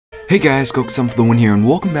Hey guys, Gokusum for the win here, and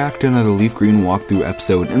welcome back to another LeafGreen walkthrough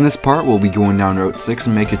episode. In this part, we'll be going down Route 6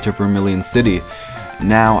 and make it to Vermilion City.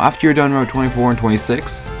 Now, after you're done Route 24 and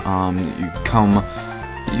 26,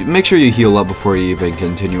 you make sure you heal up before you even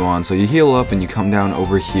continue on. So you heal up and you come down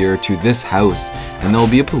over here to this house, and there'll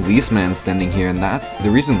be a policeman standing here, and that's the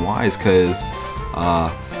reason why is because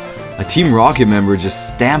a Team Rocket member just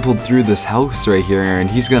stampled through this house right here, and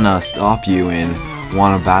he's gonna stop you and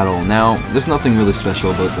want a battle. Now, there's nothing really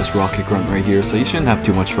special about this Rocket Grunt right here, so you shouldn't have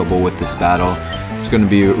too much trouble with this battle. It's going to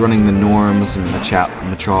be running the norms, Machop,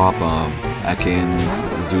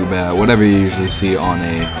 Ekans, Zubat, whatever you usually see on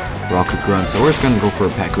a Rocket Grunt. So we're just going to go for a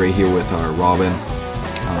peck right here with our Robin.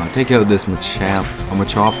 Take out this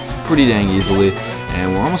Machop pretty dang easily,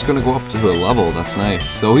 and we're almost going to go up to a level. That's nice.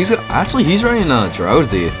 So he's running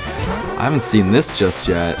Drowsy. I haven't seen this just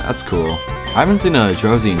yet. That's cool. I haven't seen a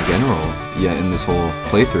Drowsy in general yet in this whole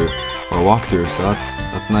playthrough or walkthrough, so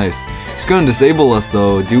that's nice. It's going to disable us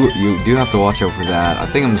though. You do have to watch out for that. I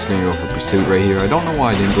think I'm just going to go for Pursuit right here. I don't know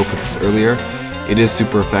why I didn't go for this earlier. It is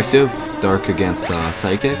super effective, Dark against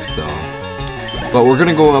Psychic, so. But we're going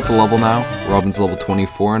to go up a level now. Robin's level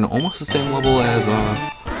 24 and almost the same level as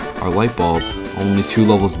our Light Bulb, only 2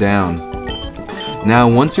 levels down. Now,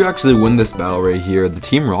 once you actually win this battle right here, the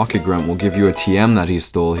Team Rocket Grunt will give you a TM that he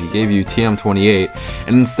stole. He gave you TM 28,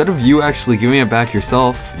 and instead of you actually giving it back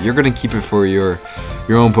yourself, you're gonna keep it for your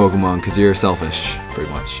own Pokemon, because you're selfish,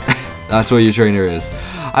 pretty much. That's what your trainer is.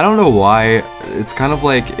 I don't know why. It's kind of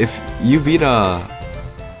like if you beat a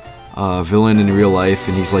villain in real life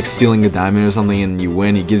and he's like stealing a diamond or something and you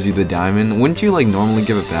win, he gives you the diamond. Wouldn't you like normally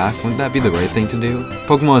give it back? Wouldn't that be the right thing to do?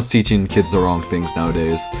 Pokemon is teaching kids the wrong things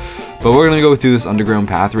nowadays. But we're gonna go through this underground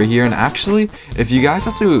path right here, and actually, if you guys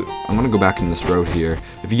have to, I'm gonna go back in this road here.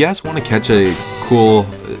 If you guys want to catch a cool,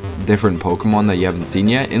 different Pokemon that you haven't seen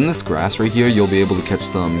yet, in this grass right here, you'll be able to catch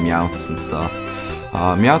some Meowths and stuff.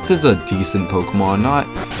 Meowth is a decent Pokemon.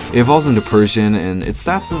 It evolves into Persian, and its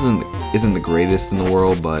stats isn't the greatest in the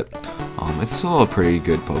world, but it's still a pretty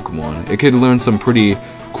good Pokemon. It could learn some pretty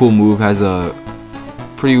cool move. Has a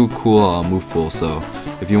pretty cool move pool, so.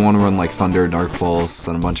 If you want to run like Thunder, Dark Pulse,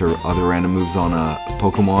 and a bunch of other random moves on a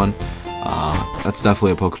Pokemon, that's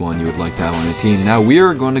definitely a Pokemon you would like to have on your team. Now we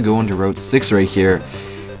are going to go into Route 6 right here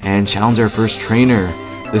and challenge our first trainer.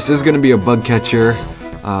 This is going to be a bug catcher.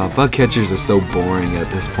 Bug catchers are so boring at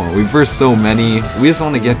this point. We've versed so many. We just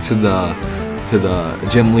want to get to the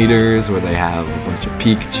gym leaders where they have a bunch of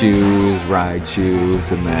Pikachus,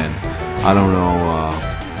 Raichus, and then I don't know.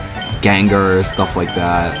 Gengar, stuff like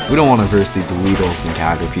that. We don't want to verse these Weedles and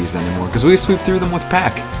Caterpies anymore because we sweep through them with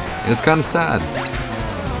Peck, and it's kind of sad.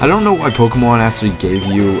 I don't know why Pokemon actually gave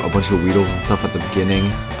you a bunch of Weedles and stuff at the beginning.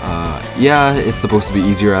 Yeah, it's supposed to be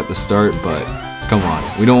easier at the start, but come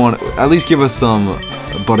on. We don't want to, at least give us some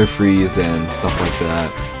Butterfrees and stuff like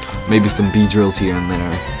that. Maybe some Beedrills here and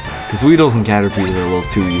there. Because Weedles and Caterpies are a little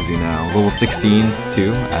too easy now. Level 16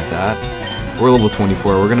 too, at that. We're level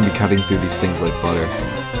 24. We're going to be cutting through these things like butter.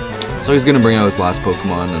 So he's going to bring out his last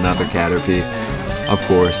Pokemon, another Caterpie, of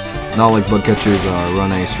course. Not like bug catchers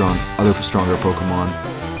run a stronger Pokemon.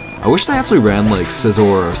 I wish they actually ran like Scizor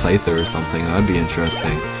or Scyther or something. That'd be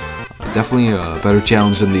interesting. Definitely a better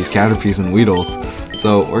challenge than these Caterpies and Weedles.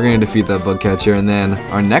 So we're going to defeat that bug catcher, and then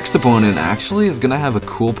our next opponent actually is going to have a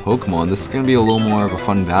cool Pokemon. This is going to be a little more of a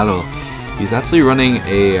fun battle. He's actually running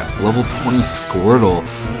a level 20 Squirtle.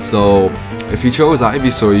 So if you chose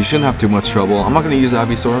Ivysaur, you shouldn't have too much trouble. I'm not going to use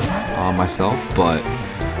Ivysaur myself, but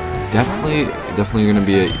definitely going to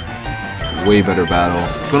be a way better battle.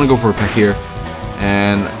 I'm going to go for a peck here,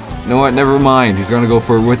 and you know what, never mind. He's going to go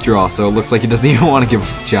for a withdraw, so it looks like he doesn't even want to give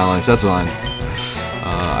us a challenge. That's fine.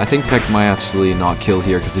 I think Peck might actually not kill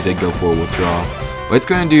here because he did go for a withdraw, but it's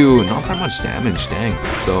going to do not that much damage, dang.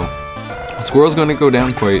 So Squirrel's going to go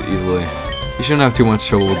down quite easily. You shouldn't have too much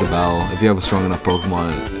trouble with the battle. If you have a strong enough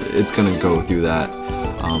Pokemon, it's going to go through that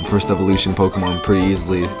first evolution Pokemon pretty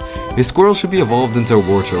easily. His Squirrel should be evolved into a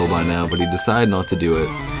Wartortle by now, but he decided not to do it.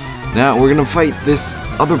 Now we're going to fight this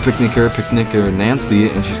other Picnicker Nancy,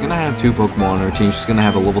 and she's going to have 2 Pokemon on her team. She's going to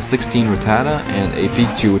have a level 16 Rattata and a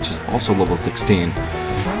Pikachu, which is also level 16.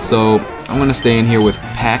 So I'm going to stay in here with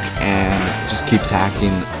Peck and just keep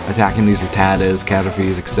attacking these Rattatas,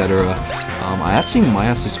 Caterpies, etc. I actually might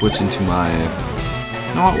have to switch into my...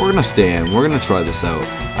 You know what, we're going to stay in. We're going to try this out.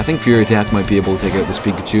 I think Fury Attack might be able to take out this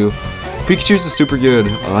Pikachu. Pikachu's a super good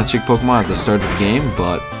electric Pokemon at the start of the game,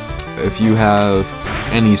 but if you have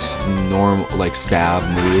any like stab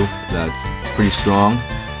move that's pretty strong,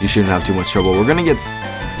 you shouldn't have too much trouble. We're going to get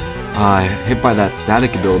hit by that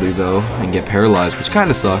static ability though and get paralyzed, which kind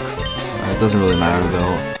of sucks. It doesn't really matter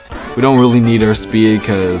though. we don't really need our speed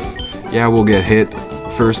because, yeah, we'll get hit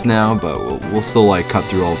first now, but we'll still like cut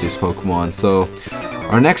through all these Pokemon. So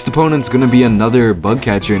our next opponent's gonna be another bug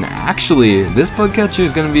catcher, and actually this bug catcher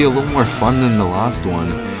is gonna be a little more fun than the last one.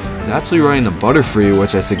 He's actually riding a Butterfree,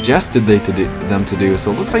 which I suggested them to do,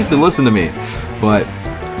 so it looks like they listened to me. But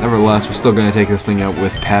nevertheless, we're still gonna take this thing out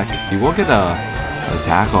with Peck. He will get a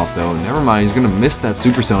attack off though. Never mind, he's gonna miss that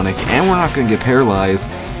Supersonic, and we're not gonna get paralyzed.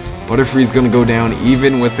 Butterfree's gonna go down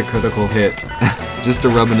even with the critical hit. Just a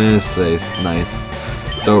rubbing in his face. Nice.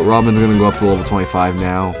 So Robin's gonna go up to level 25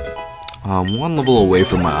 now. One level away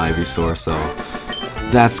from my Ivysaur, so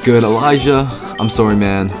that's good. Elijah, I'm sorry,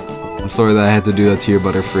 man. I'm sorry that I had to do that to your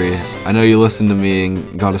Butterfree. I know you listened to me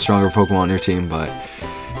and got a stronger Pokemon on your team, but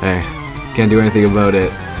hey, can't do anything about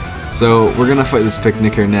it. So we're gonna fight this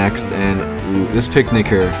Picnicker next, and this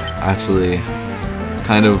Picnicker actually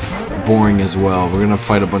kind of boring as well. We're gonna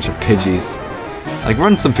fight a bunch of Pidgeys. Like,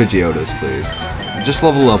 run some Pidgeotas, please. Just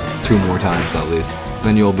level up 2 more times at least.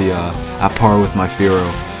 Then you'll be at par with my Fearow.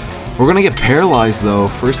 We're gonna get paralyzed though,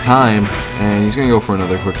 first time, and he's gonna go for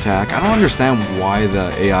another quick attack. I don't understand why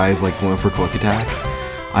the AI is like going for quick attack.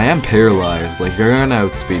 I am paralyzed, like you're gonna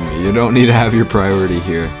outspeed me. You don't need to have your priority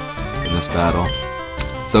here in this battle.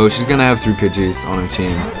 So she's gonna have 3 Pidgeys on her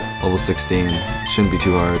team, level 16. Shouldn't be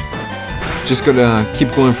too hard. Just gonna keep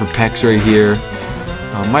going for Pecks right here.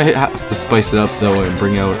 Might have to spice it up though and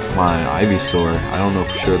bring out my Ivysaur. I don't know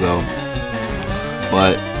for sure though.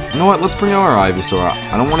 But you know what? Let's bring out our Ivysaur.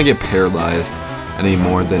 I don't want to get paralyzed any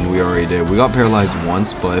more than we already did. We got paralyzed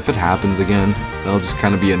once, but if it happens again, that'll just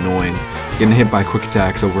kind of be annoying. Getting hit by quick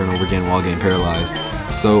attacks over and over again while getting paralyzed.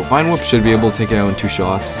 So Vine Whip should be able to take it out in 2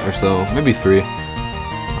 shots or so, maybe 3.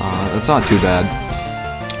 That's not too bad.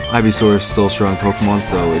 Ivysaur is still a strong Pokemon,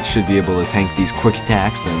 so it should be able to tank these quick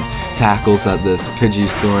attacks and tackles that this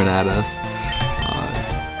Pidgey's throwing at us.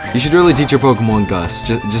 You should really teach your Pokemon Gus,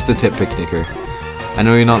 just a tip, Picnicker. I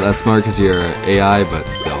know you're not that smart because you're AI, but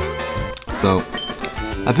still. So,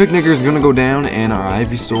 a Picnicker is going to go down, and our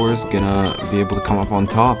Ivysaur is going to be able to come up on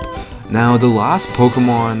top. Now, the last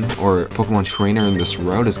Pokemon, or Pokemon trainer in this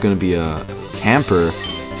route is going to be a Camper.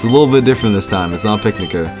 It's a little bit different this time, it's not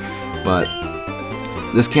Picnicker, but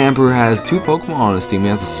this Camper has 2 Pokemon on his team. He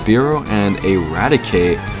has a Spearow and a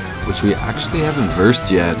Raticate, which we actually haven't versed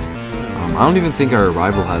yet. I don't even think our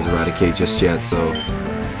rival has Raticate just yet, so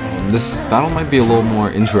this battle might be a little more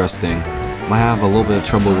interesting. Might have a little bit of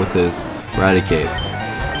trouble with this Raticate.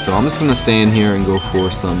 So I'm just going to stay in here and go for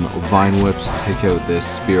some Vine Whips, take out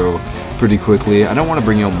this Spearow pretty quickly. I don't want to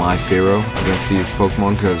bring out my Fearow against these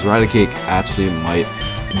Pokemon because Raticate actually might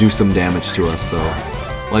do some damage to us, so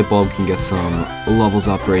Light Bulb can get some levels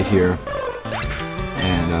up right here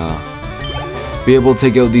and be able to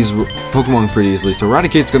take out these Pokemon pretty easily. So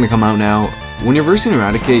Raticate's going to come out now. When you're versing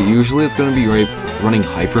Raticate, usually it's going to be running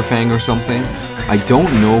Hyper Fang or something. I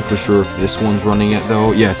don't know for sure if this one's running it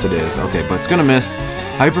though. Yes, it is. Okay, but it's going to miss.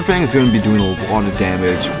 Hyper Fang is going to be doing a lot of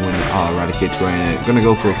damage when Raticate's running it. Going to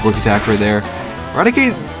go for a quick attack right there.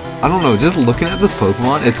 Raticate, I don't know, just looking at this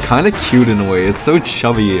Pokemon, it's kind of cute in a way. It's so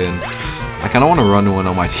chubby, and I kind of want to run one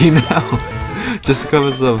on my team now. Just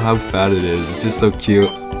because of how fat it is. It's just so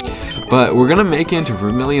cute. But we're going to make it into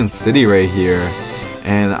Vermilion City right here.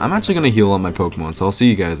 And I'm actually going to heal up my Pokemon, so I'll see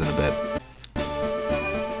you guys in a bit.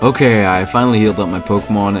 Okay, I finally healed up my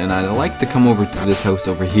Pokemon, and I'd like to come over to this house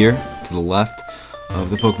over here, to the left of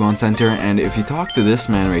the Pokemon Center. And if you talk to this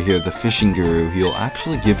man right here, the Fishing Guru, he'll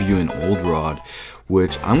actually give you an Old Rod,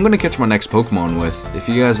 which I'm going to catch my next Pokemon with. If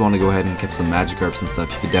you guys want to go ahead and catch some Magikarps and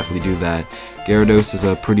stuff, you could definitely do that. Gyarados is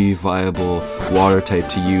a pretty viable water type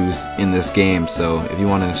to use in this game, so if you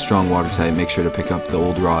want a strong water type, make sure to pick up the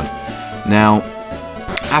Old Rod. Now,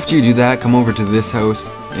 after you do that, come over to this house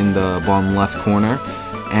in the bottom left corner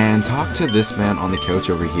and talk to this man on the couch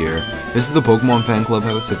over here. This is the Pokemon Fan Club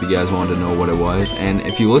house, if you guys wanted to know what it was. And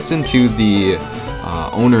if you listen to the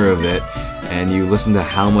owner of it, and you listen to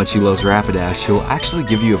how much he loves Rapidash, he'll actually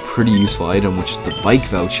give you a pretty useful item, which is the bike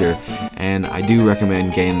voucher. And I do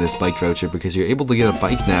recommend getting this bike voucher because you're able to get a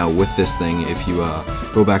bike now with this thing if you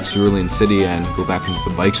go back to Cerulean City and go back into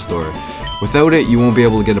the bike store. Without it, you won't be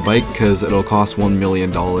able to get a bike because it'll cost $1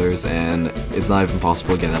 million, and it's not even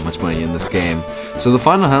possible to get that much money in this game. So the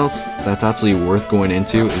final house that's actually worth going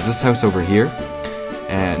into is this house over here,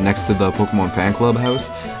 next to the Pokemon Fan Club house.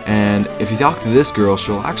 And if you talk to this girl,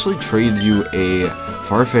 she'll actually trade you a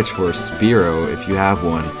Farfetch for a Spearow if you have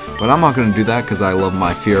one. But I'm not going to do that because I love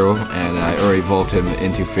my Fearow, and I already evolved him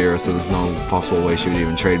into Fearow, so there's no possible way she would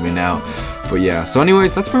even trade me now. But yeah, so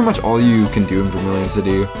anyways, that's pretty much all you can do in Vermilion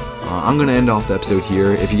City. I'm going to end off the episode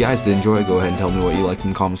here. If you guys did enjoy, go ahead and tell me what you liked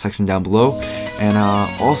in the comment section down below. And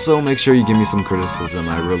also make sure you give me some criticism.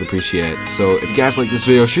 I really appreciate it. So if you guys like this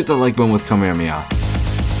video, shoot that like button with Kamehameha.